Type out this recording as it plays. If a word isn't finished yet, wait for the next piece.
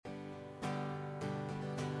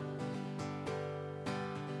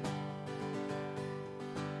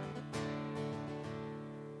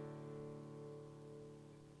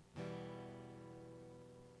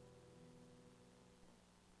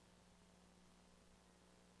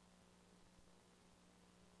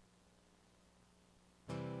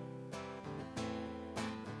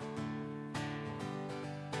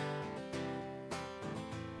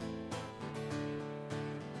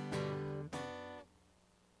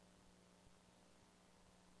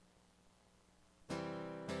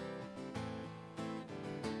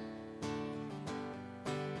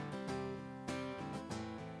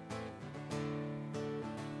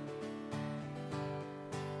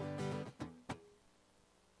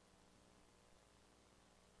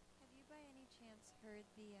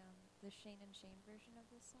the Shane and Shane version of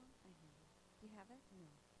this song? I have it. Do you have it? No.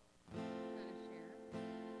 Want to share?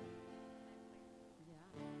 Yeah.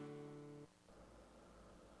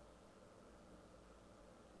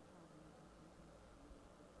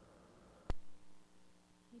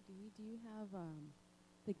 Hey, Dewey, do you have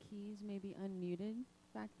the keys maybe unmuted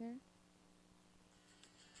back there?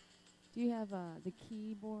 Do you have the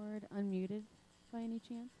keyboard unmuted by any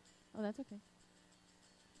chance? Oh, that's okay.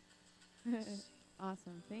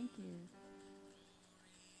 Awesome. Thank you.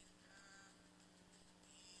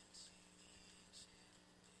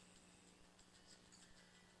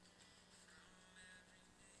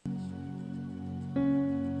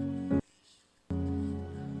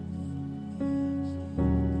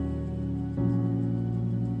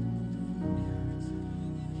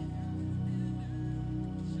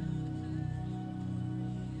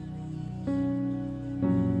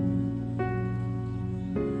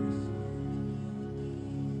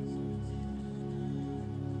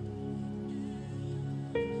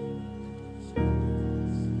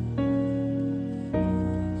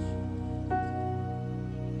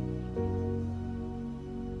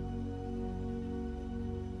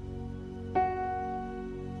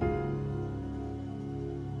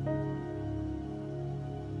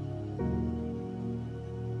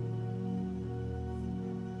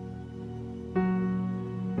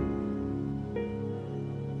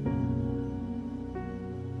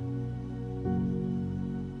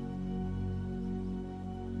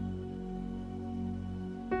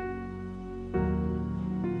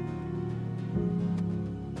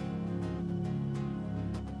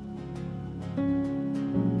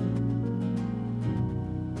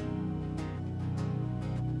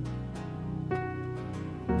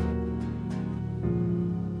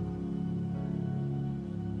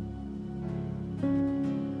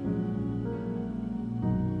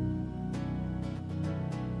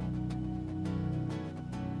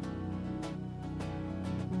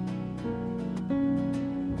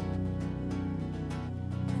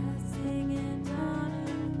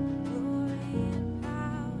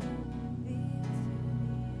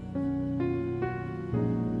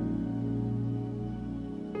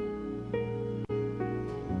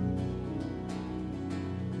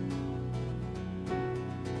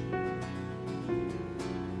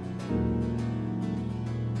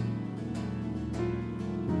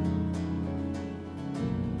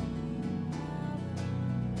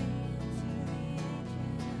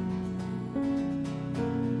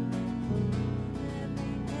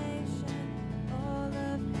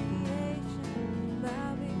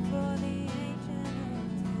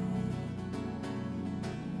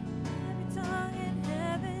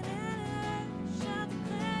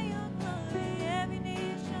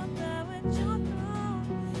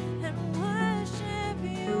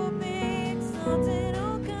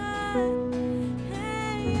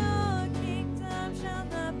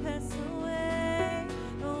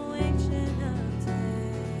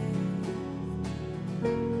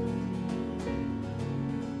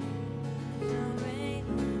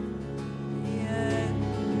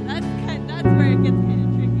 That's where it gets kind of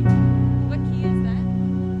tricky. What key is that?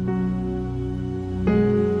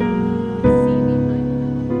 C behind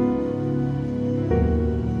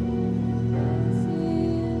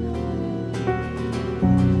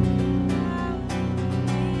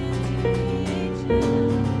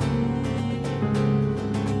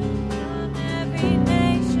Every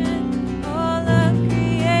nation, all of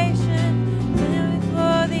creation, stand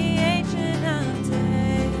before the Ancient of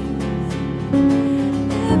Days.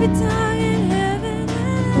 Every tongue in heaven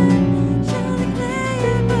and earth shall declare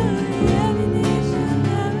your glory. Every knee shall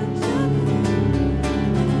bow and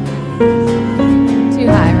Too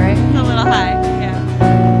high, right? It's a little high, yeah.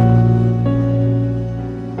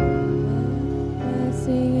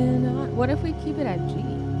 Blessing and honor. What if we keep it at G?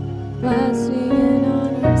 Blessing and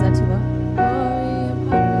honor. Is that too low? Glory and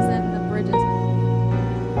power. Because then the bridge is.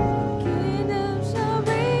 Kingdom shall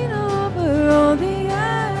reign over all the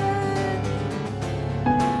earth.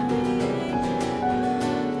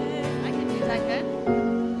 I can do that good.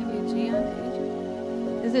 Maybe a G on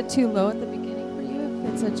page. Is it too low at the beginning for you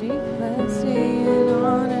if it's a G? Blessing and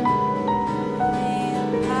honor.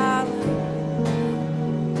 And power.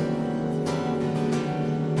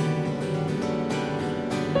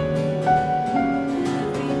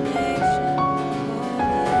 Every nation, all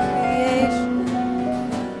of creation,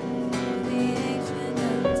 the Ancient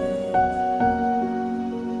of Days.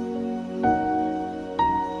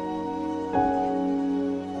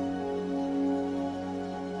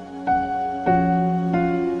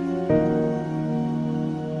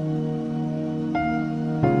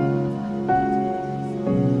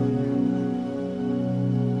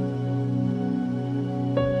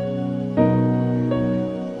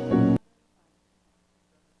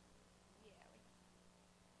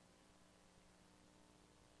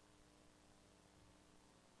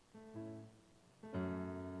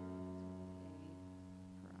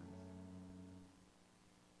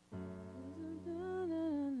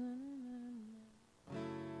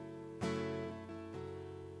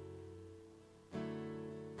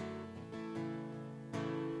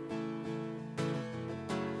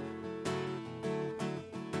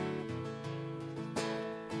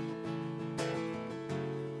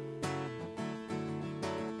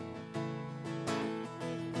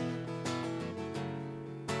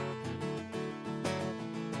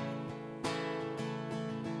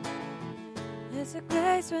 There's a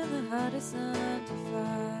grace when the heart is under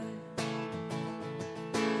fire.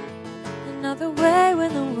 Another way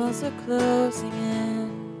when the walls are closing in.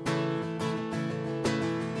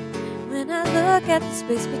 When I look at the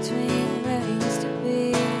space between where we used to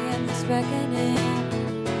be and this reckoning,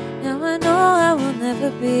 now I know I will never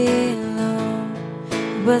be alone.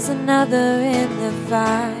 There was another in the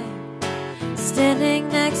fight, standing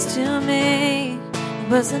next to me. There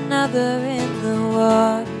was another in the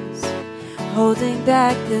waters, holding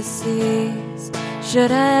back the seas.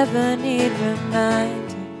 Should I ever need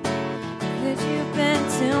reminding that you've been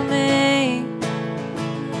to me?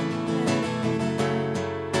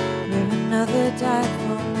 Where another died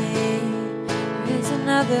for me, there is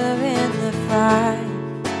another in the fight.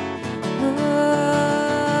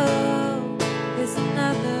 Oh, there's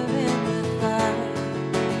another in the fight.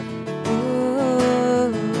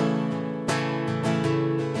 Oh,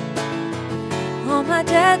 all my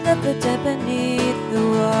dead left for dead beneath the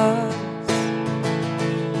walls.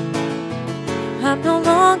 I'm no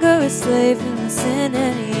longer a slave to my sin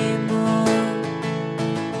anymore.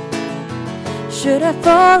 Should I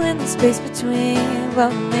fall in the space between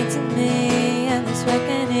what remains of me and this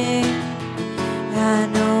reckoning? I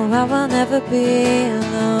know I will never be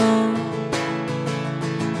alone.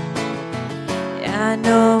 Yeah, I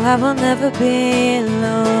know I will never be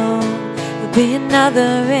alone. There'll be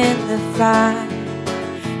another in the fight,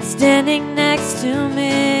 standing next to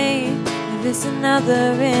me. There is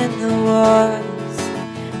another in the waters,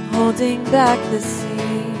 holding back the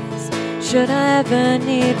seas. Should I ever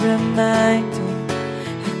need reminding,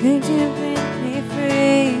 how could you bring me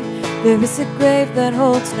free? There is a grave that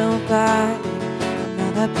holds nobody.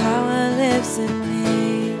 The power lives in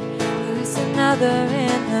me. There is another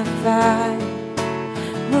in the fight.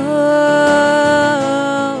 Oh,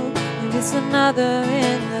 there is another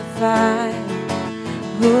in the fight.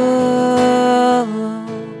 Oh,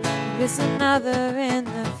 there is another in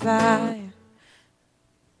the fight.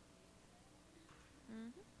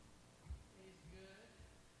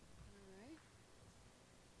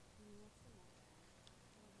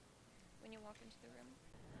 When you walk into the room.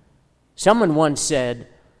 Someone once said,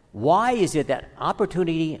 why is it that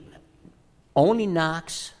opportunity only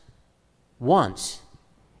knocks once,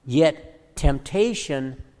 yet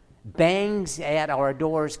temptation bangs at our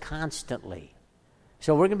doors constantly?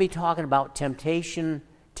 So we're going to be talking about temptation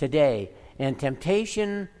today. And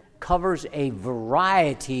temptation covers a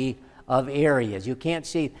variety of areas. You can't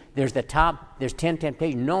see there's 10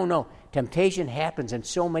 temptations. No. Temptation happens in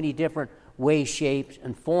so many different ways, shapes,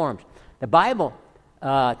 and forms. The Bible...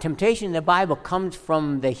 temptation in the Bible comes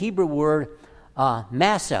from the Hebrew word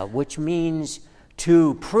massa, which means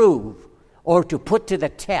to prove or to put to the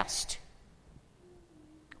test.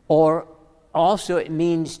 Or also it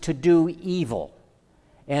means to do evil.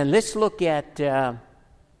 And let's look at, I'm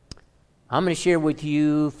going to share with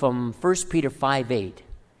you from 1 Peter 5:8.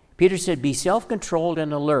 Peter said, be self-controlled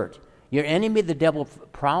and alert. Your enemy, the devil,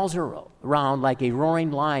 prowls around like a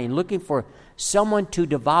roaring lion, looking for someone to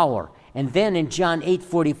devour. And then in John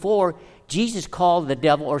 8:44, Jesus called the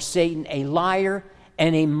devil or Satan a liar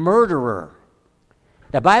and a murderer.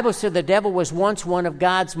 The Bible said the devil was once one of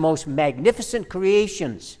God's most magnificent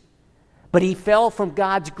creations, but he fell from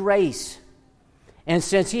God's grace. And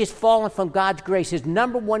since he has fallen from God's grace, his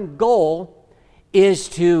number one goal is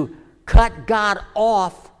to cut God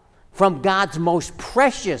off from God's most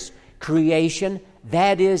precious creation,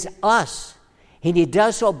 that is us. And he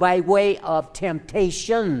does so by way of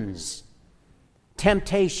temptations.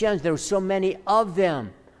 Temptations, there are so many of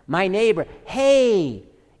them. My neighbor, hey,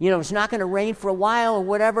 it's not going to rain for a while or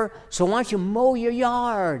whatever, so why don't you mow your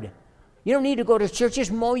yard? You don't need to go to church,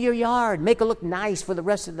 just mow your yard. Make it look nice for the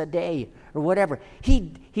rest of the day or whatever.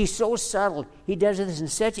 He's so subtle. He does this in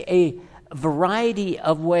such a variety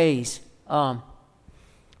of ways. How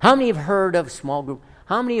many have heard of, small group,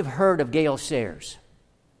 how many have heard of Gale Sayers?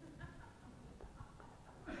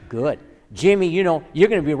 Good. Jimmy, you're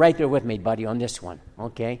going to be right there with me, buddy, on this one,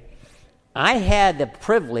 okay? I had the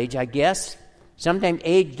privilege, I guess, sometimes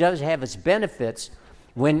age does have its benefits.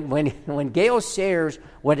 When Gale Sayers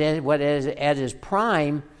was at his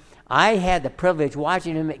prime, I had the privilege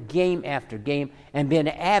watching him at game after game and being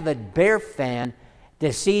an avid Bear fan.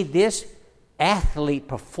 To see this athlete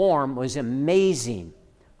perform was amazing.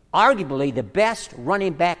 Arguably the best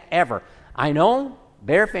running back ever. I know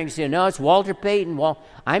Bear fans say, no, it's Walter Payton. Well,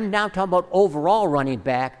 I'm now talking about overall running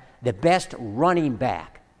back, the best running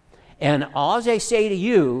back. And all I say to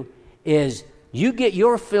you is, you get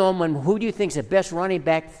your film on who do you think is the best running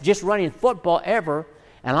back just running football ever,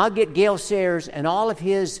 and I'll get Gale Sayers and all of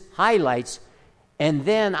his highlights, and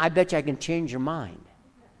then I bet you I can change your mind.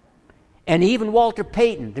 And even Walter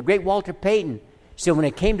Payton, the great Walter Payton, so when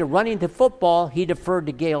it came to running the football, he deferred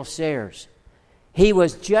to Gale Sayers. He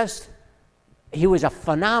was a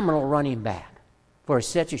phenomenal running back for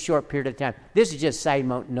such a short period of time. This is just a side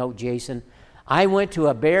note, Jason. I went to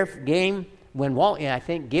a Bear game when I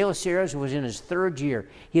think Gale Sayers was in his third year.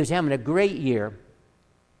 He was having a great year.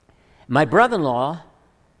 My brother-in-law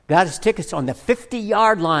got his tickets on the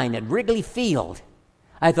 50-yard line at Wrigley Field.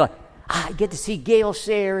 I thought, I get to see Gale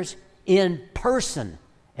Sayers in person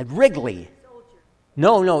at Wrigley.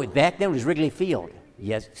 No, back then it was Wrigley Field.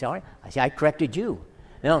 Yes, sorry, I corrected you.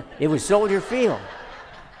 No, it was Soldier Field.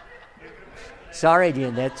 Sorry,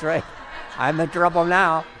 Dean, that's right. I'm in trouble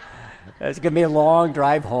now. It's going to be a long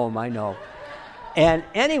drive home, I know. And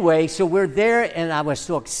anyway, so we're there, and I was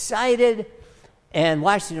so excited and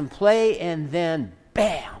watching him play, and then,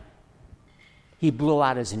 bam, he blew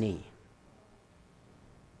out his knee.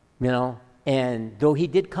 And though he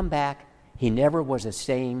did come back, he never was the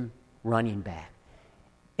same running back.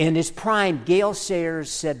 In his prime, Gale Sayers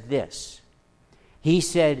said this. He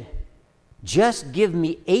said, just give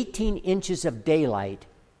me 18 inches of daylight.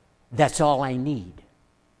 That's all I need.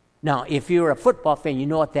 Now, if you're a football fan, you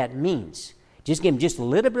know what that means. Just give him just a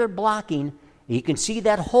little bit of blocking. He can see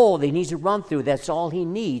that hole that he needs to run through. That's all he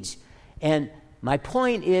needs. And my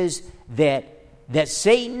point is that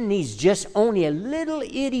Satan needs just only a little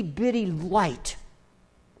itty-bitty light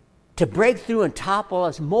to break through and topple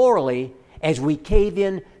us morally as we cave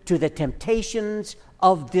in to the temptations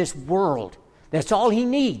of this world. That's all he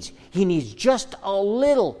needs. He needs just a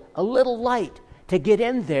little light to get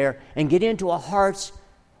in there and get into our hearts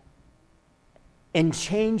and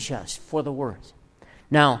change us for the words.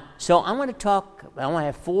 Now, so I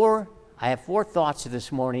have four thoughts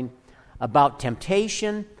this morning about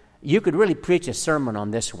temptation. You could really preach a sermon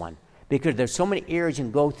on this one because there's so many areas you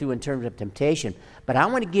can go through in terms of temptation. But I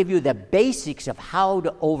want to give you the basics of how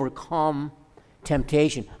to overcome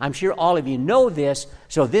temptation. I'm sure all of you know this,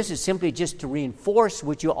 so this is simply just to reinforce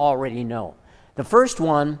what you already know. The first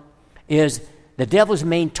one is the devil's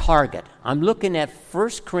main target. I'm looking at 1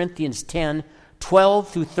 Corinthians 10, 12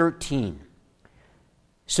 through 13.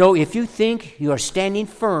 So if you think you are standing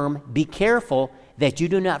firm, be careful that you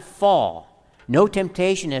do not fall. No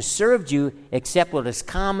temptation has served you except what is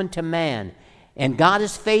common to man. And God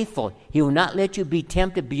is faithful. He will not let you be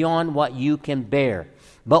tempted beyond what you can bear.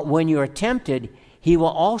 But when you are tempted, he will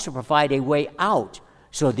also provide a way out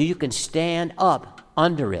so that you can stand up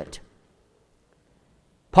under it.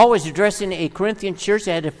 Paul was addressing a Corinthian church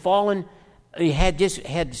that had fallen,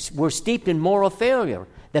 were steeped in moral failure.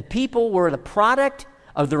 The people were the product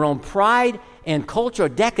of their own pride and cultural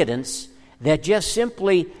decadence that just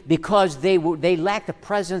simply because they lacked the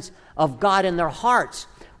presence of God in their hearts.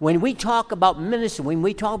 When we talk about ministry, when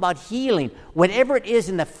we talk about healing, whatever it is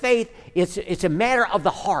in the faith, it's a matter of the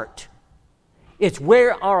heart. It's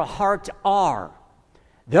where our hearts are.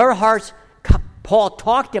 Their hearts, Paul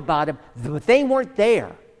talked about them, but they weren't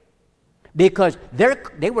there because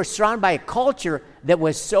they were surrounded by a culture that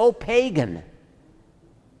was so pagan.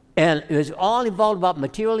 And it was all involved about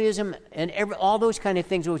materialism and all those kind of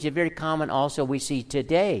things, which are very common also we see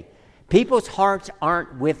today. People's hearts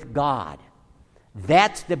aren't with God.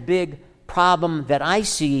 That's the big problem that I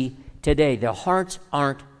see today. Their hearts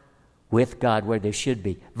aren't with God where they should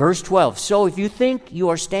be. Verse 12, so if you think you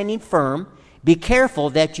are standing firm, be careful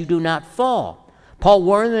that you do not fall. Paul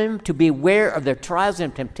warned them to beware of their trials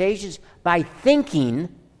and temptations by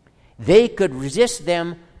thinking they could resist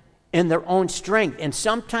them in their own strength. And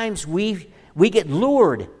sometimes we get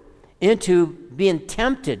lured into being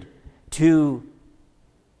tempted to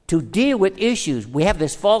deal with issues. We have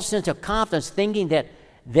this false sense of confidence thinking that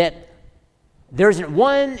there isn't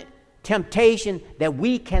one temptation that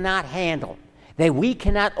we cannot handle, that we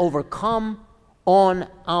cannot overcome on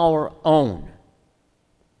our own.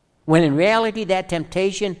 When in reality that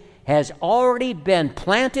temptation has already been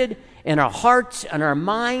planted in our hearts and our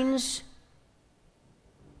minds,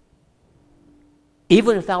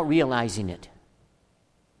 even without realizing it.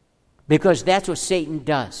 Because that's what Satan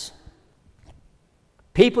does.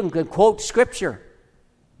 People can quote Scripture.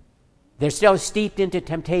 They're still steeped into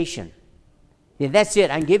temptation. Yeah, that's it.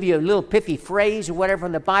 I can give you a little pithy phrase or whatever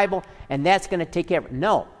from the Bible, and that's going to take care of it.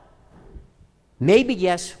 No. Maybe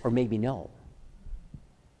yes or maybe no.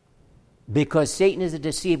 Because Satan is a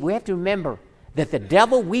deceiver. We have to remember that the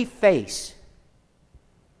devil we face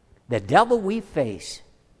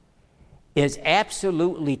is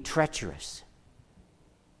absolutely treacherous.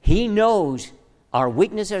 He knows our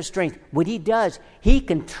weakness, our strength. What he does, he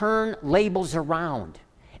can turn labels around.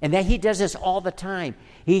 And that he does this all the time.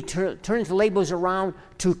 He turns labels around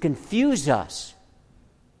to confuse us.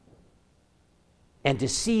 and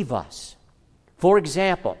deceive us. For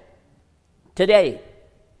example, today,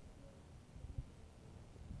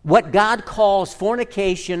 what God calls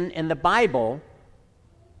fornication in the Bible,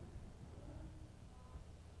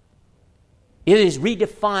 it is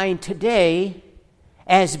redefined today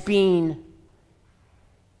as being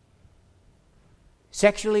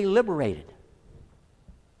sexually liberated.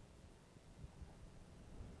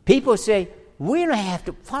 People say, we don't have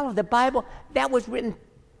to follow the Bible. That was written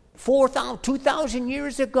 2,000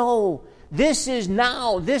 years ago. This is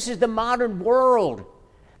now. This is the modern world.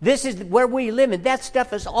 This is where we live in. That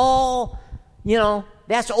stuff is all,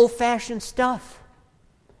 that's old-fashioned stuff.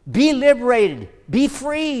 Be liberated. Be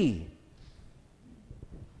free.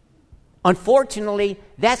 Unfortunately,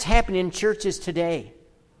 that's happening in churches today.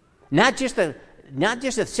 Not just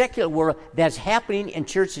the secular world, that's happening in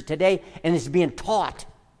churches today, and it's being taught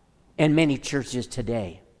in many churches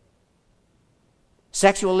today.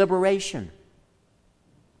 Sexual liberation.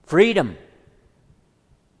 Freedom.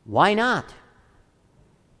 Why not?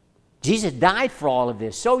 Jesus died for all of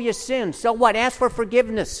this. So you sin. So what? Ask for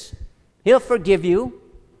forgiveness. He'll forgive you.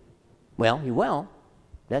 Well, he will.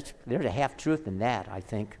 There's a half truth in that, I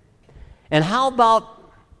think. And how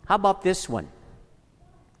about this one?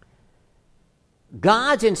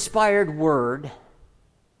 God's inspired word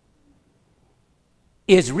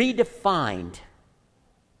is redefined,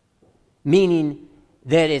 meaning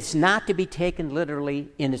that it's not to be taken literally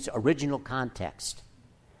in its original context.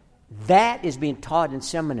 That is being taught in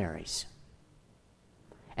seminaries.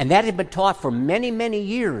 And that has been taught for many, many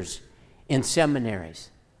years in seminaries.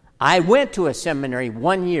 I went to a seminary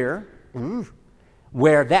 1 year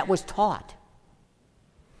where that was taught.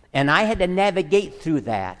 And I had to navigate through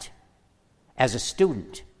that as a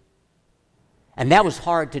student. And that was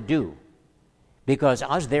hard to do because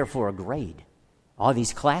I was there for a grade, all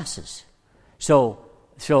these classes. So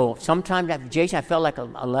sometimes, Jason, I felt like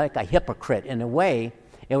a hypocrite in a way.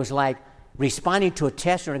 It was like responding to a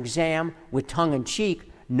test or an exam with tongue-in-cheek,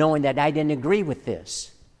 knowing that I didn't agree with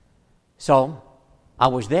this. So I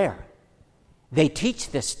was there. They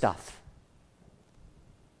teach this stuff.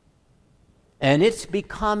 And it's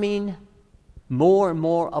becoming more and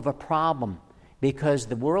more of a problem because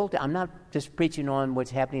the world, I'm not just preaching on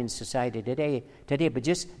what's happening in society today, but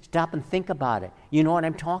just stop and think about it. You know what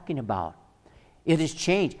I'm talking about. It has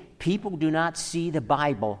changed. People do not see the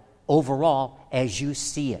Bible overall as you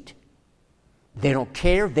see it. They don't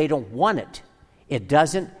care. They don't want it.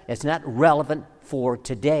 It's not relevant for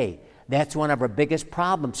today. That's one of our biggest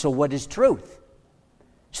problems. So what is truth?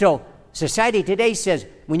 So society today says,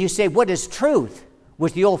 when you say, what is truth?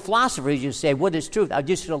 With the old philosophers, you say, what is truth? I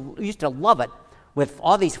used to love it with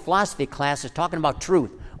all these philosophy classes talking about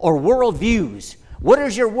truth or worldviews. What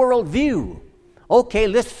is your worldview? Okay,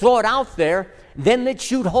 let's throw it out there. Then let's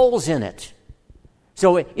shoot holes in it.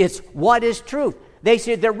 So it's what is truth? They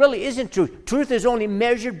say there really isn't truth. Truth is only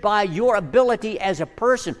measured by your ability as a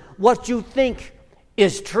person. What you think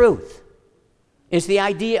is truth. It's the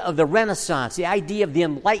idea of the Renaissance, the idea of the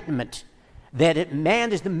Enlightenment, that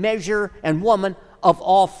man is the measure and woman of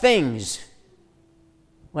all things.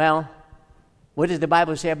 Well, what does the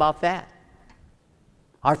Bible say about that?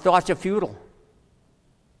 Our thoughts are futile.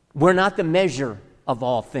 We're not the measure of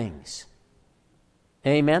all things.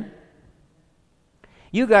 Amen?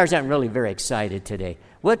 You guys aren't really very excited today.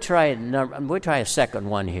 We'll try a second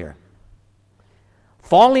one here.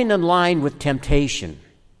 Falling in line with temptation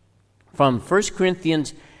from 1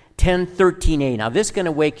 Corinthians 10:13a. Now, this is going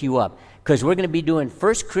to wake you up because we're going to be doing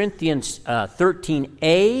 1 Corinthians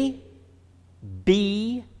 13a,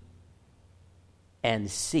 b, and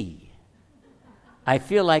c. I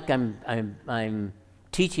feel like I'm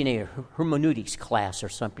teaching a hermeneutics class or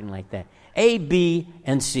something like that. A, B,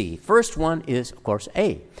 and C. First one is, of course,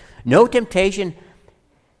 A. No temptation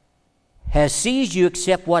has seized you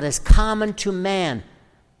except what is common to man.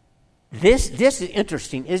 This is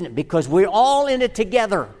interesting, isn't it? Because we're all in it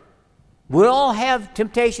together. We all have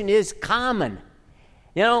temptation is common.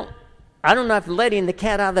 You know, I don't know if I'm letting the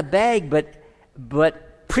cat out of the bag,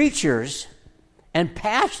 but preachers and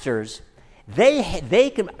pastors,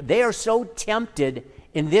 they are so tempted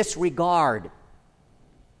in this regard.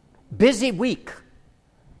 Busy week.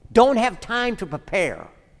 Don't have time to prepare.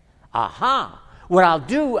 Aha. What I'll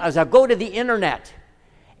do is I'll go to the internet.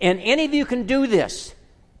 And any of you can do this.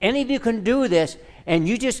 And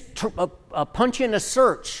you just punch in a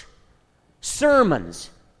search. Sermons.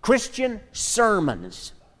 Christian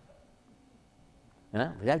sermons. Was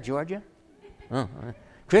that Georgia?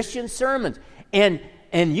 Christian sermons. And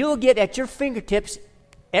you'll get at your fingertips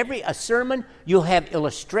a sermon, you'll have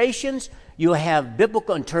illustrations, you'll have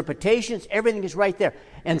biblical interpretations, everything is right there.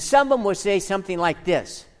 And some of them will say something like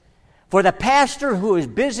this: for the pastor who is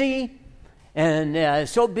busy and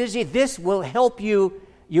so busy, this will help you.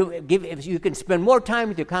 You can spend more time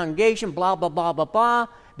with your congregation, blah, blah, blah, blah, blah,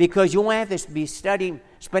 because you won't have to be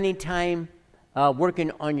spending time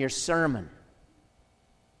working on your sermon.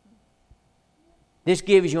 This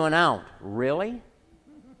gives you an out. Really?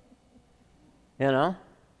 You know?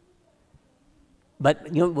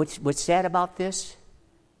 But you know what's sad about this?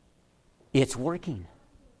 It's working.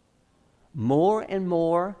 More and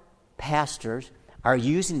more pastors are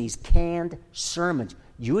using these canned sermons.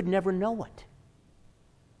 You would never know it.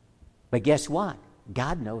 But guess what?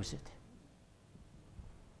 God knows it.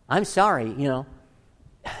 I'm sorry, you know.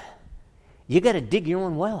 You got to dig your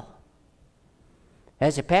own well.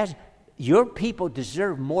 As a pastor, your people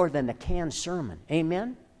deserve more than a canned sermon.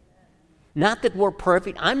 Amen? Not that we're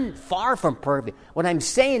perfect. I'm far from perfect. What I'm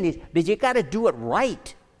saying is that you got to do it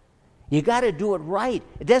right. You got to do it right.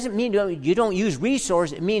 It doesn't mean you don't use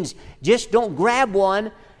resources. It means just don't grab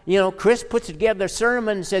one. You know, Chris puts together a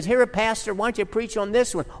sermon and says, here, Pastor, why don't you preach on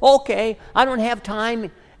this one? Okay, I don't have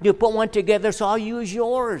time to put one together, so I'll use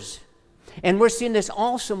yours. And we're seeing this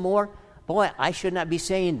also more. Boy, I should not be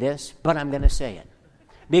saying this, but I'm going to say it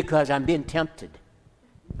because I'm being tempted.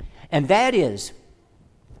 And that is,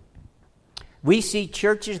 we see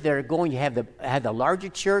churches that are going to have the larger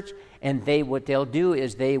church, and what they'll do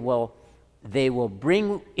is they will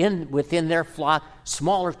bring in within their flock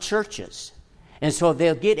smaller churches. And so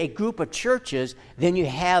they'll get a group of churches, then you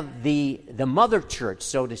have the mother church,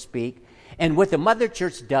 so to speak. And what the mother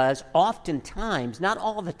church does, oftentimes, not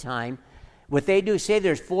all the time, what they do, say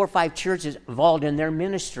there's 4 or 5 churches involved in their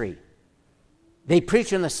ministry. They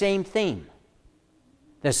preach on the same theme.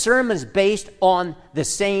 The sermon's based on the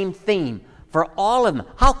same theme for all of them.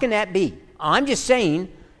 How can that be? I'm just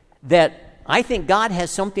saying that I think God has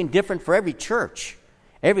something different for every church,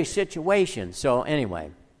 every situation. So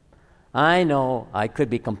anyway, I know I could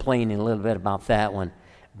be complaining a little bit about that one,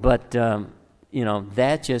 but, you know,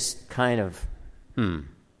 that just kind of,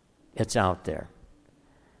 it's out there.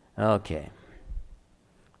 Okay.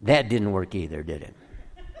 That didn't work either, did it?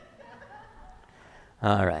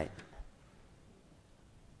 All right.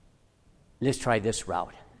 Let's try this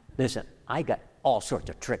route. Listen, I got all sorts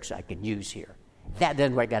of tricks I can use here. That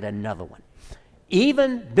doesn't work, I got another one.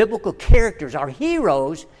 Even biblical characters, our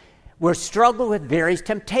heroes, will struggle with various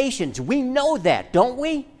temptations. We know that, don't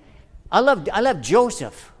we? I love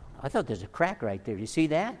Joseph. I thought there's a crack right there. You see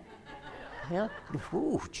that? Yeah.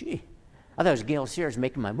 Ooh, gee. I thought it was Gail Sears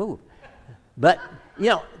making my move. But, you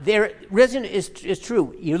know, their reason is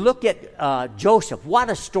true. You look at Joseph. What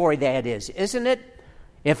a story that is, isn't it?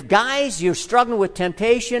 If guys, you're struggling with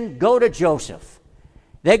temptation, go to Joseph.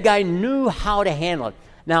 That guy knew how to handle it.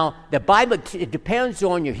 Now, the Bible, it depends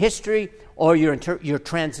on your history or your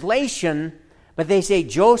translation, but they say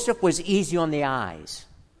Joseph was easy on the eyes.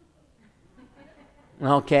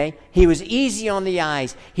 Okay? He was easy on the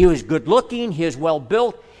eyes. He was good looking. He was well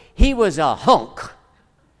built. He was a hunk,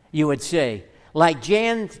 you would say. Like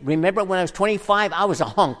Jan, remember when I was 25, I was a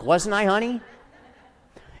hunk, wasn't I, honey?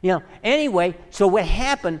 You know, anyway, so what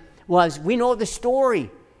happened was, we know the story.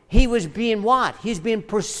 He was being what? He's being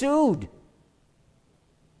pursued.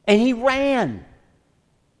 And he ran.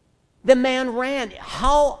 The man ran.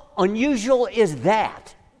 How unusual is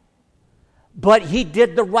that? But he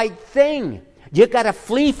did the right thing. You got to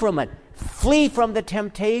flee from it. Flee from the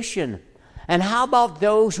temptation. And how about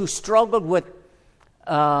those who struggled with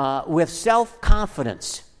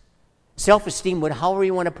self-confidence, self-esteem, however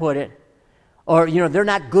you want to put it, or, you know, they're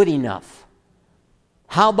not good enough?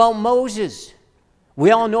 How about Moses?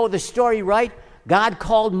 We all know the story, right? God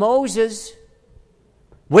called Moses.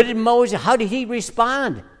 How did he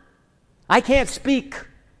respond? I can't speak.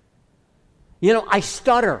 You know, I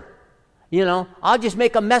stutter. You know, I'll just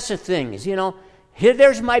make a mess of things. You know,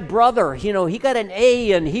 there's my brother. You know, he got an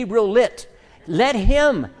A in Hebrew Lit. Let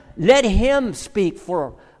him speak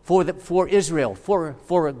for Israel,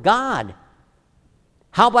 for God.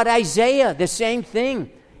 How about Isaiah? The same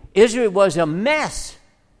thing. Israel was a mess.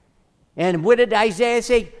 And what did Isaiah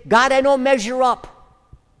say? God, I don't measure up.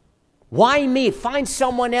 Why me? Find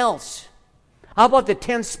someone else. How about the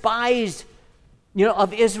 10 spies, you know,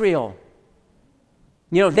 of Israel?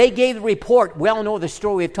 You know, they gave the report. We all know the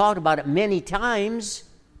story. We've talked about it many times.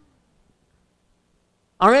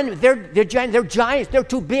 Our enemy, they're giants. They're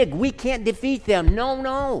too big. We can't defeat them.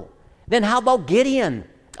 No. Then how about Gideon?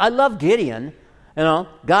 I love Gideon. You know,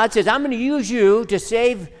 God says, I'm going to use you to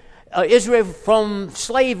save Israel from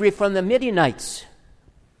slavery from the Midianites.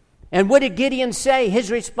 And what did Gideon say? His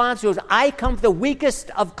response was, I come from the weakest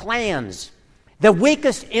of clans, the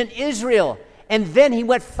weakest in Israel. And then he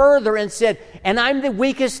went further and said, and I'm the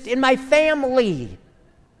weakest in my family.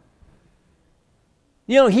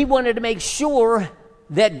 You know, he wanted to make sure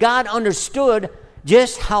that God understood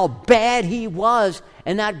just how bad he was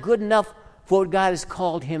and not good enough for what God has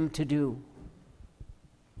called him to do.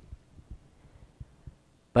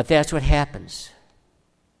 But that's what happens.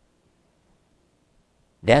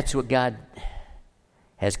 That's what God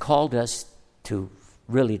has called us to,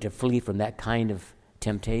 really, to flee from that kind of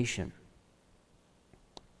temptation.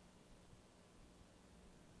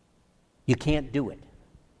 You can't do it.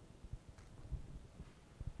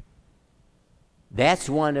 That's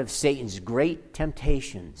one of Satan's great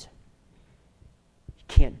temptations. You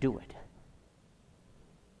can't do it.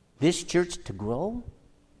 This church to grow?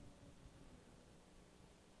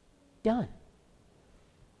 Done.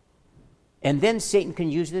 And then Satan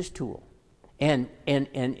can use this tool. And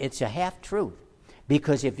it's a half-truth.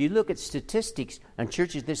 Because if you look at statistics on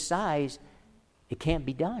churches this size, it can't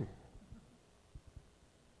be done.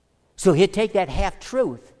 So he'll take that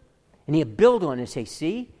half-truth and he'll build on it and say,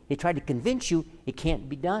 see, he tried to convince you it can't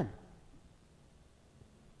be done.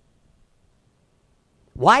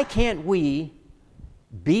 Why can't we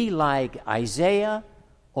be like Isaiah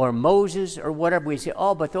or Moses or whatever? We say,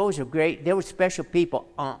 oh, but those are great. They were special people.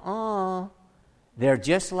 They're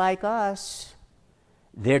just like us.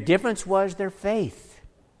 Their difference was their faith.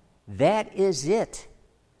 That is it.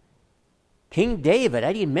 King David,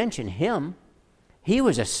 I didn't mention him. He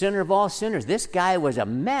was a sinner of all sinners. This guy was a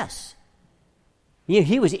mess.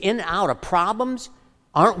 He was in and out of problems.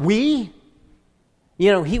 Aren't we?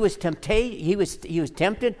 You know, he was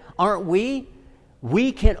tempted. Aren't we?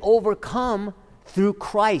 We can overcome through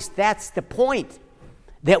Christ. That's the point.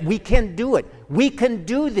 That we can do it. We can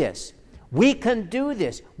do this. We can do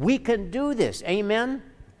this. We can do this. Amen?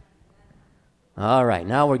 All right,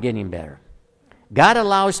 now we're getting better. God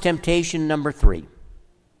allows temptation number 3.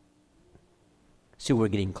 So we're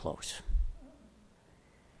getting close.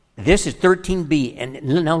 This is 13b. And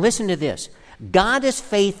now listen to this. God is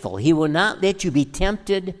faithful. He will not let you be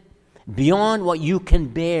tempted beyond what you can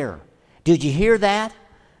bear. Did you hear that?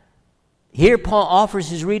 Here Paul offers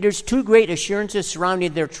his readers 2 great assurances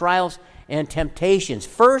surrounding their trials and temptations.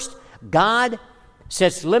 First, God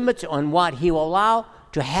sets limits on what he will allow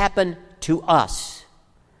to happen to us.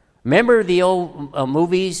 Remember the old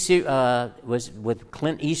movies was with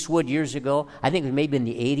Clint Eastwood years ago? I think it was maybe in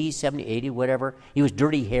the 80s, 70, 80, whatever. He was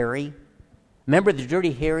Dirty Harry. Remember the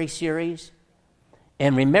Dirty Harry series?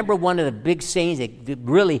 And remember one of the big sayings that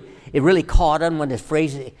really caught on, when the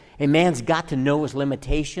phrase, a man's got to know his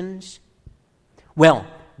limitations. Well,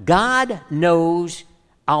 God knows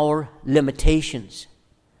our limitations.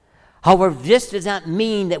 However, this does not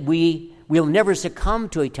mean that we will never succumb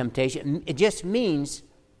to a temptation. It just means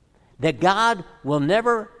that God will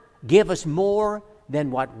never give us more than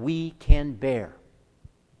what we can bear.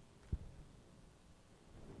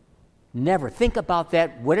 Never. Think about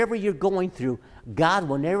that. Whatever you're going through, God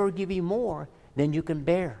will never give you more than you can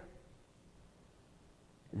bear.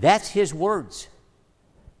 That's his words.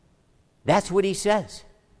 That's what he says.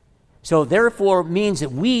 So therefore means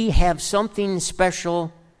that we have something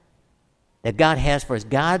special that God has for us.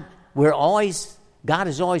 God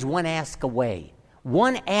is always one ask away.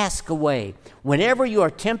 One ask away. Whenever you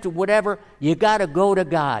are tempted, whatever, you got to go to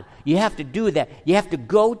God. You have to do that. You have to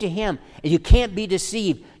go to him. And you can't be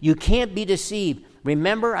deceived. You can't be deceived.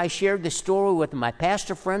 Remember, I shared this story with my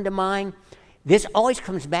pastor friend of mine. This always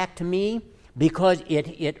comes back to me because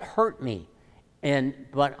it hurt me.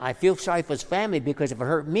 But I feel sorry for his family, because if it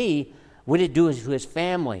hurt me, what did it do to his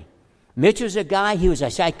family? Mitch was a guy, he was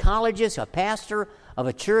a psychologist, a pastor of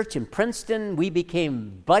a church in Princeton. We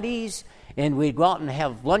became buddies, and we'd go out and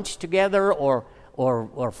have lunch together or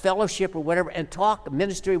fellowship or whatever, and talk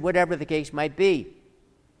ministry, whatever the case might be.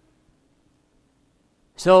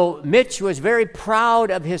 So Mitch was very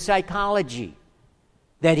proud of his psychology,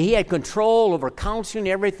 that he had control over counseling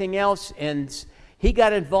and everything else, and he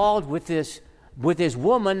got involved with this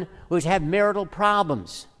woman who had marital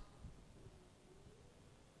problems.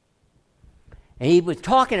 And he was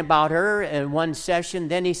talking about her in one session.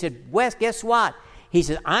 Then he said, Wes, guess what? He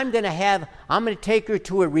said, I'm going to take her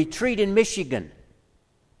to a retreat in Michigan.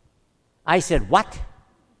 I said, what?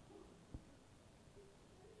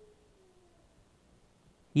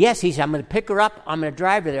 Yes, he said, I'm going to pick her up. I'm going to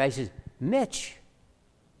drive her there. I said, Mitch,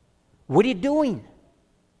 what are you doing?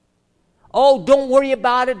 Oh, don't worry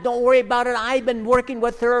about it. Don't worry about it. I've been working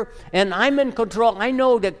with her, and I'm in control. I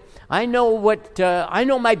know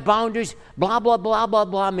my boundaries, blah, blah, blah, blah,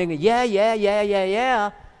 blah. I'm going,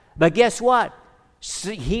 yeah. But guess what?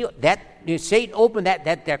 Satan opened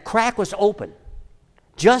that crack was open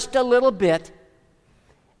just a little bit,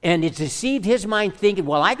 and it deceived his mind thinking,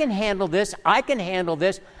 well, I can handle this,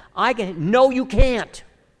 No, you can't.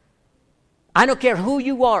 I don't care who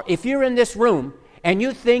you are. If you're in this room and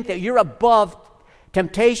you think that you're above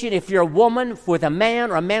temptation, if you're a woman with a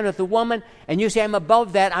man or a man with a woman, and you say, I'm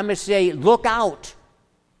above that, I'm going to say, look out.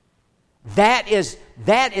 That is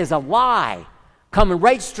a lie coming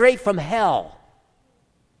right straight from hell.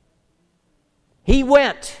 He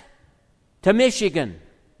went to Michigan,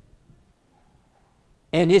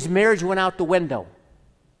 and his marriage went out the window.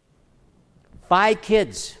 5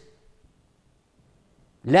 kids.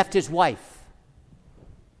 Left his wife.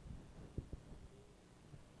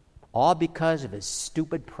 All because of his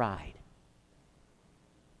stupid pride.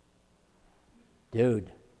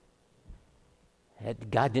 Dude,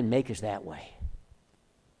 God didn't make us that way.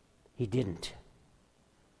 He didn't.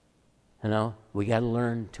 You know, we got to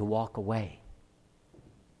learn to walk away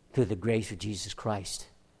through the grace of Jesus Christ.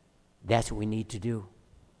 That's what we need to do.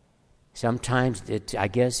 Sometimes, I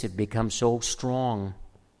guess, it becomes so strong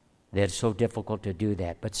that it's so difficult to do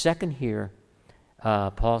that. But second here,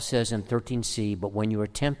 Paul says in 13c, but when you are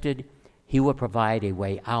tempted, he will provide a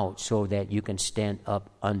way out so that you can stand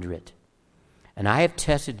up under it. And I have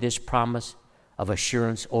tested this promise of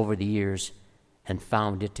assurance over the years and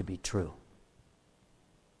found it to be true.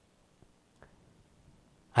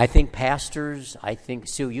 I think pastors,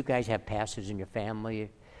 Sue, you guys have pastors in your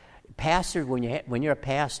family. Pastor, when you're a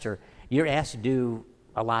pastor, you're asked to do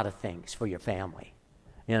a lot of things for your family.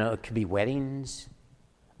 You know, it could be weddings.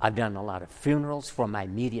 I've done a lot of funerals for my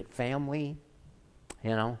immediate family.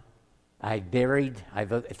 You know,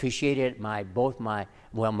 I've officiated my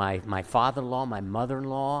father-in-law, my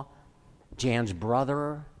mother-in-law, Jan's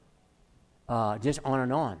brother, just on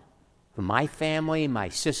and on. For my family, my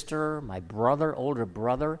sister, my brother, older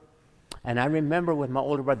brother. And I remember with my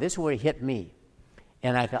older brother, this is where it hit me.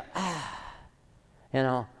 And I thought, you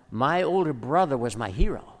know, my older brother was my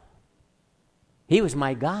hero. He was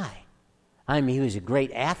my guy. I mean, he was a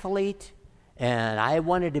great athlete, and I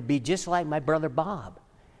wanted to be just like my brother Bob.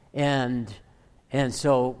 And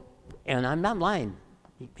so I'm not lying.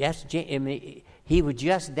 He was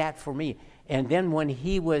just that for me. And then when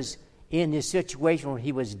he was in this situation where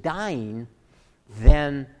he was dying,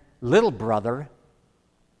 then little brother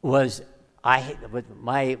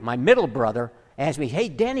my middle brother asked me, hey,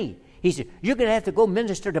 Denny, he said, you're going to have to go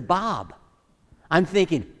minister to Bob. I'm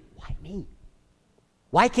thinking, why me?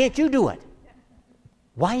 Why can't you do it?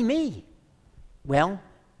 Why me? Well,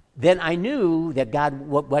 then I knew that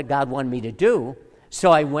what God wanted me to do.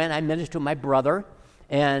 So I ministered to my brother,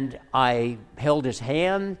 and I held his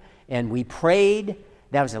hand, and we prayed.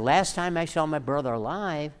 That was the last time I saw my brother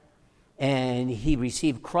alive, and he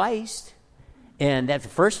received Christ. And that's the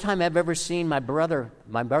first time I've ever seen my brother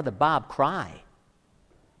Bob cry.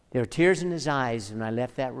 There were tears in his eyes when I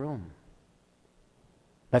left that room.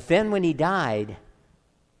 But then when he died,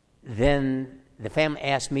 then the family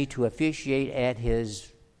asked me to officiate at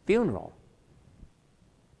his funeral.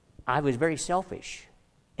 I was very selfish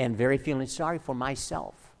and very feeling sorry for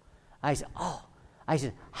myself. I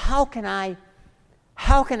said, how can I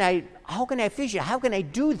officiate? How can I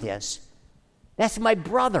do this? That's my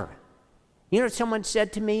brother. You know what someone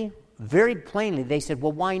said to me? Very plainly, they said,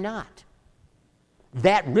 well, why not?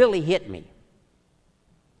 That really hit me.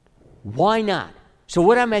 Why not? So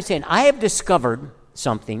what am I saying? I have discovered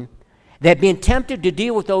something, that being tempted to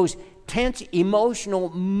deal with those tense emotional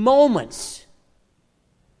moments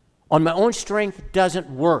on my own strength doesn't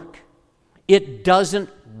work. It doesn't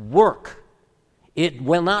work. It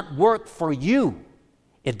will not work for you.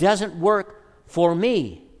 It doesn't work for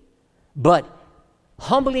me. But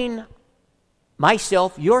humbling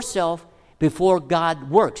myself, yourself, before God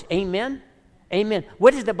works. Amen? Amen.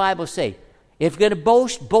 What does the Bible say? If you're going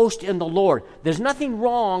to boast in the Lord. There's nothing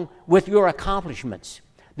wrong with your accomplishments.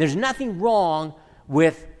 There's nothing wrong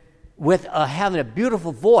with having a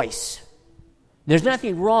beautiful voice. There's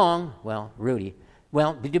nothing wrong, Rudy,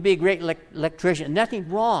 did you be a great electrician? Nothing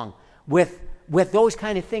wrong with those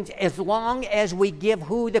kind of things, as long as we give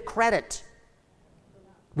who the credit?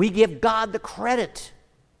 We give God the credit.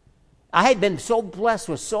 I had been so blessed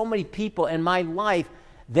with so many people in my life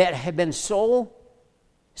that have been so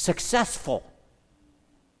successful,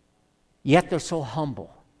 yet they're so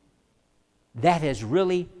humble. That has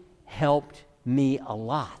really helped me a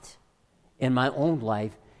lot in my own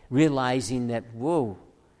life, realizing that,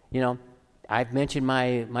 I've mentioned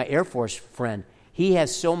my Air Force friend. He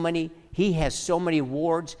has so many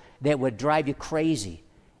awards that would drive you crazy,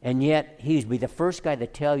 and yet he'd be the first guy to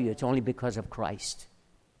tell you it's only because of Christ.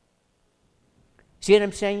 See what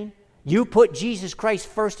I'm saying? You put Jesus Christ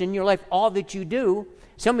first in your life, all that you do.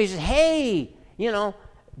 Somebody says, hey,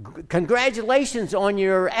 congratulations on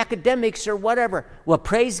your academics or whatever. Well,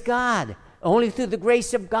 praise God. Only through the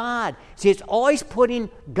grace of God. See, it's always putting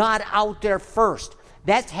God out there first.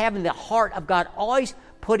 That's having the heart of God, always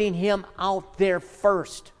putting Him out there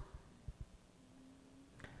first.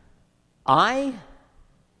 I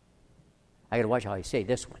got to watch how I say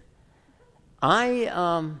this one.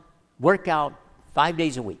 I work out 5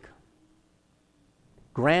 days a week.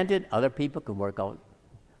 Granted, other people can work out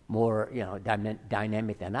more,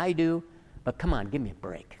 dynamic than I do, but come on, give me a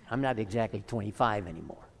break. I'm not exactly 25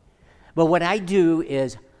 anymore. But what I do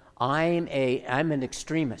is I'm an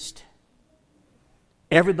extremist.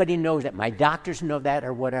 Everybody knows that. My doctors know that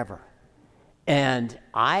or whatever. And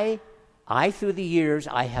I through the years,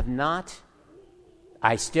 I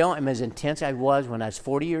still am as intense as I was when I was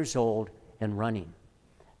 40 years old and running.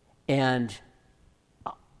 And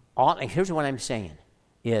here's what I'm saying,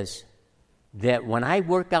 is that when I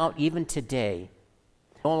work out even today,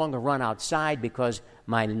 I no longer run outside because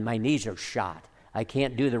my knees are shot. I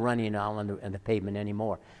can't do the running on the pavement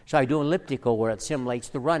anymore. So I do elliptical where it simulates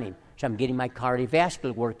the running. So I'm getting my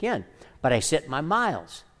cardiovascular work in. But I set my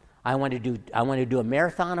miles. I want to do a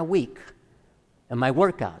marathon a week in my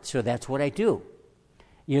workout. So that's what I do.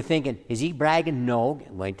 You're thinking, is he bragging? No.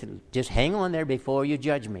 Just hang on there before you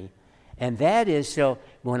judge me. And that is, so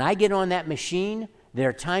when I get on that machine, there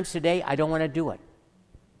are times today I don't want to do it.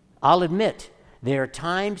 I'll admit, there are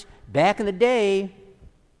times back in the day,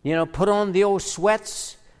 put on the old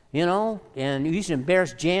sweats, and you used to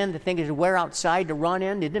embarrass Jan to think to wear outside to run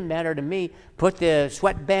in. It didn't matter to me. Put the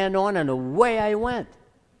sweatband on, and away I went.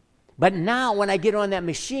 But now when I get on that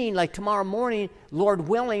machine, like tomorrow morning, Lord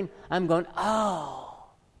willing, I'm going, I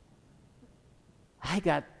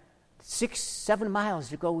got 6-7 miles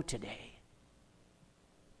to go today.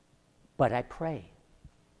 But I pray.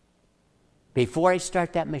 Before I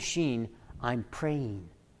start that machine, I'm praying.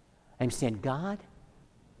 I'm saying, God,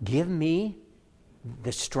 give me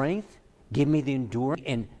the strength, give me the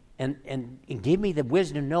endurance, and give me the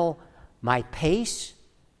wisdom to know my pace,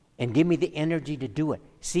 and give me the energy to do it.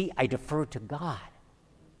 See, I defer to God.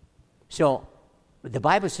 So the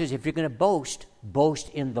Bible says if you're going to boast, boast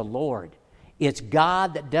in the Lord. It's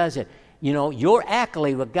God that does it. Your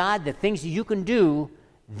accolade with God, the things that you can do,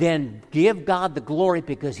 then give God the glory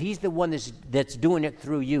because He's the one that's doing it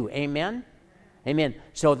through you. Amen? Amen.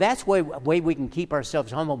 So that's the way we can keep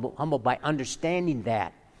ourselves humble by understanding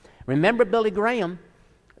that. Remember Billy Graham?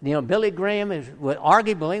 Billy Graham is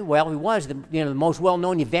arguably, he was the most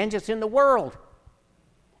well-known evangelist in the world.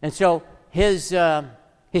 And so his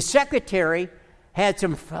secretary had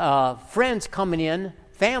some friends coming in,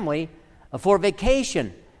 family, for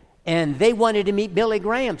vacation, and they wanted to meet Billy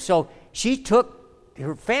Graham. So she took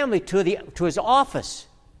her family to his office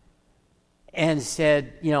and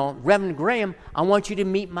said, Reverend Graham, I want you to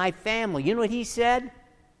meet my family. You know what he said?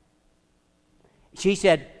 She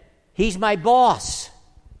said, he's my boss.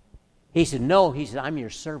 He said, no. He said, I'm your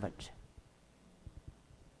servant.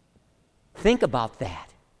 Think about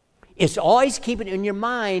that. It's always keeping in your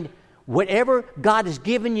mind, whatever God has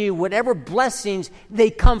given you, whatever blessings, they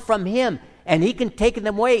come from Him. And He can take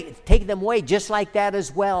them away just like that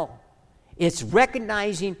as well. It's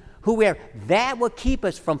recognizing who we are. That will keep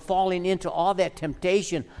us from falling into all that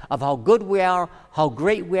temptation of how good we are, how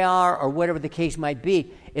great we are, or whatever the case might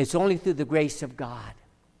be. It's only through the grace of God.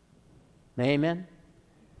 Amen?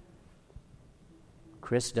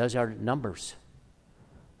 Chris does our numbers.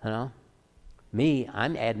 Me,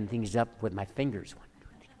 I'm adding things up with my fingers.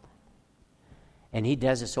 And he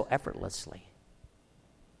does it so effortlessly.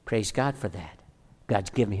 Praise God for that. God's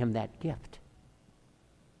given him that gift.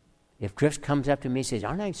 If Chris comes up to me and says,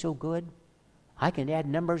 aren't I so good? I can add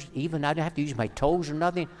numbers even. I don't have to use my toes or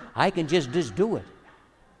nothing. I can just do it.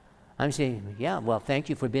 I'm saying, yeah, well, thank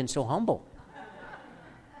you for being so humble.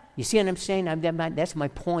 You see what I'm saying? That's my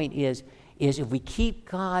point is if we keep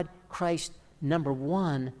God, Christ, number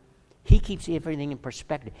one, He keeps everything in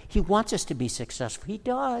perspective. He wants us to be successful. He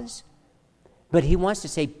does. But He wants to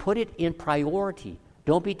say, put it in priority.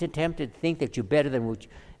 Don't be tempted to think that you're better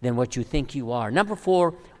than what you think you are. Number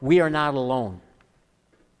 4, we are not alone.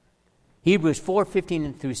 Hebrews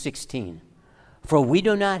 4:15 through 16. For we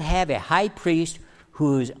do not have a high priest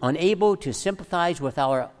who is unable to sympathize with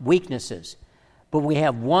our weaknesses, but we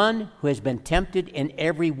have one who has been tempted in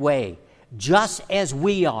every way, just as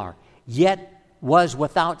we are, yet was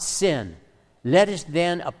without sin. Let us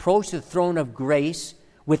then approach the throne of grace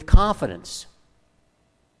with confidence,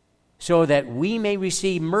 so that we may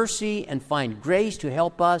receive mercy and find grace to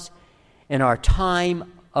help us in our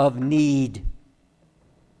time of need.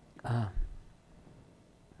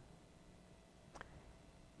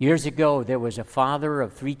 Years ago, there was a father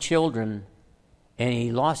of 3 children, and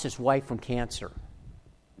he lost his wife from cancer.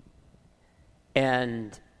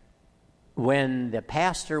 And when the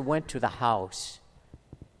pastor went to the house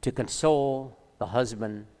to console the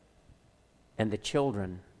husband and the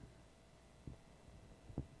children,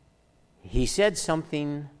 he said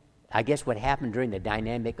something, I guess what happened during the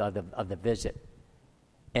dynamic of the visit.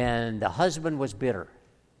 And the husband was bitter.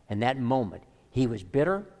 In that moment, he was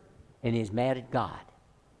bitter and he was mad at God.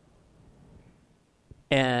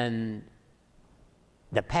 And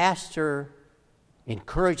the pastor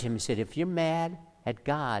encouraged him and said, if you're mad at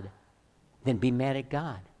God, then be mad at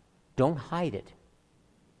God. Don't hide it,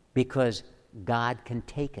 because God can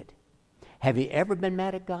take it. Have you ever been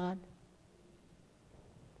mad at God?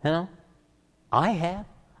 No? I have.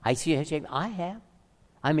 I see you shaking. I have.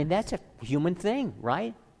 I mean, that's a human thing,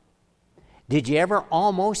 right? Did you ever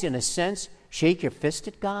almost, in a sense, shake your fist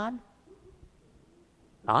at God?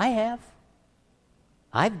 I have.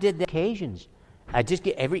 I've did that occasions. I just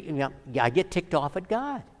get I get ticked off at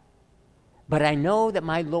God. But I know that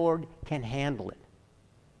my Lord can handle it,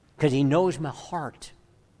 because He knows my heart.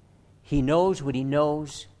 He knows what He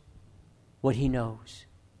knows, what He knows.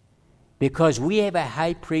 Because we have a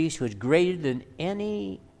high priest who is greater than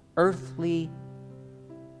any earthly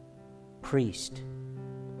priest.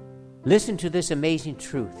 Listen to this amazing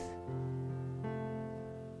truth.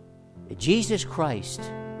 Jesus Christ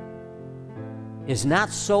is not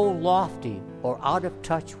so lofty or out of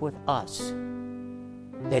touch with us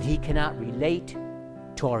that He cannot relate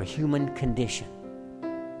to our human condition.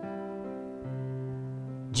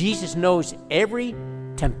 Jesus knows every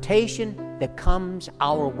temptation that comes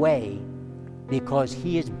our way because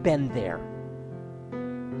He has been there.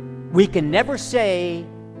 We can never say,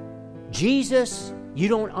 Jesus, you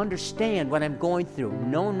don't understand what I'm going through.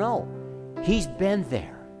 No. He's been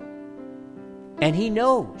there. And He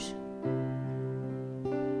knows.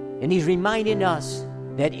 And He's reminding us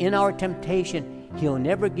that in our temptation, He'll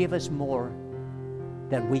never give us more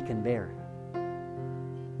than we can bear.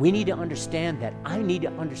 We need to understand that. I need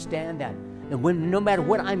to understand that. And no matter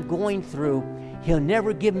what I'm going through, He'll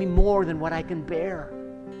never give me more than what I can bear.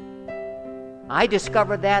 I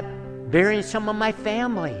discovered that burying some of my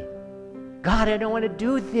family. God, I don't want to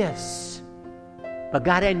do this. But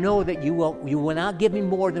God, I know that you will not give me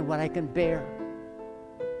more than what I can bear.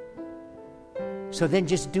 So then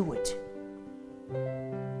just do it.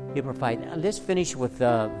 You provide. Now let's finish with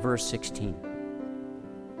verse 16.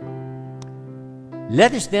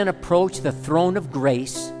 Let us then approach the throne of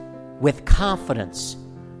grace with confidence,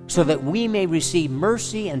 so that we may receive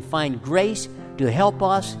mercy and find grace to help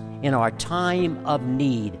us in our time of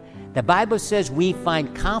need. The Bible says we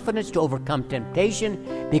find confidence to overcome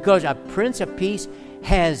temptation because our Prince of Peace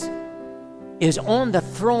is on the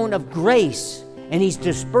throne of grace, and He's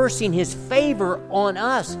dispersing His favor on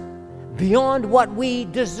us beyond what we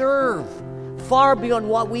deserve, far beyond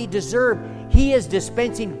what we deserve. He is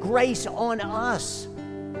dispensing grace on us.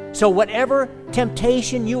 So whatever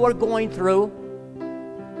temptation you are going through,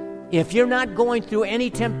 if you're not going through any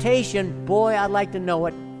temptation, boy, I'd like to know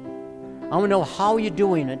it. I want to know how you're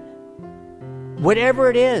doing it. Whatever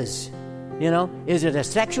it is, is it a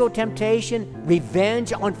sexual temptation,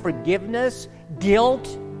 revenge, unforgiveness, guilt,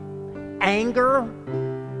 anger,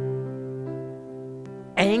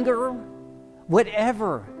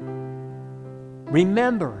 whatever.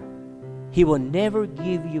 Remember, He will never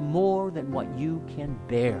give you more than what you can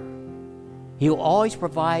bear. He will always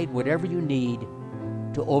provide whatever you need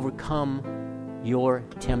to overcome your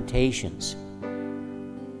temptations.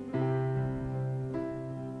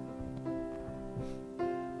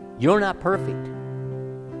 You're not perfect.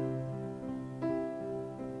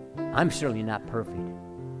 I'm certainly not perfect.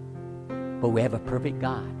 But we have a perfect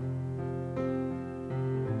God.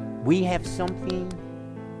 We have something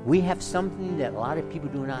that a lot of people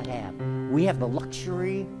do not have. We have the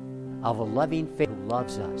luxury of a loving Father who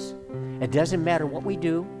loves us. It doesn't matter what we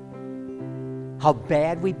do, how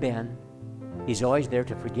bad we've been, He's always there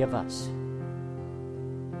to forgive us.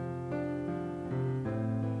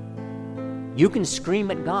 You can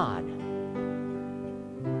scream at God,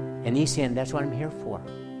 and He's saying, that's what I'm here for.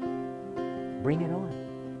 Bring it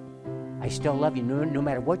on. I still love you. No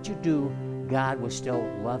matter what you do, God will still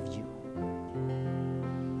love you.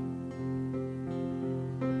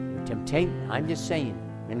 Your temptation, I'm just saying,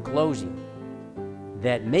 in closing,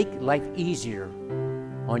 that make life easier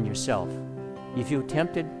on yourself. If you're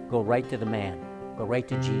tempted, go right to the man. Go right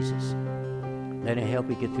to Jesus. Let Him help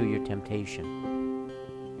you get through your temptation.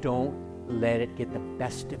 Don't let it get the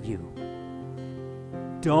best of you.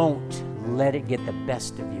 Don't let it get the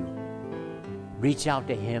best of you. reach out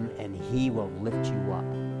to Him and He will lift you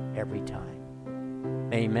up every time.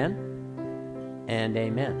 Amen and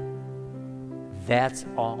amen. That's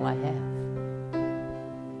all I have.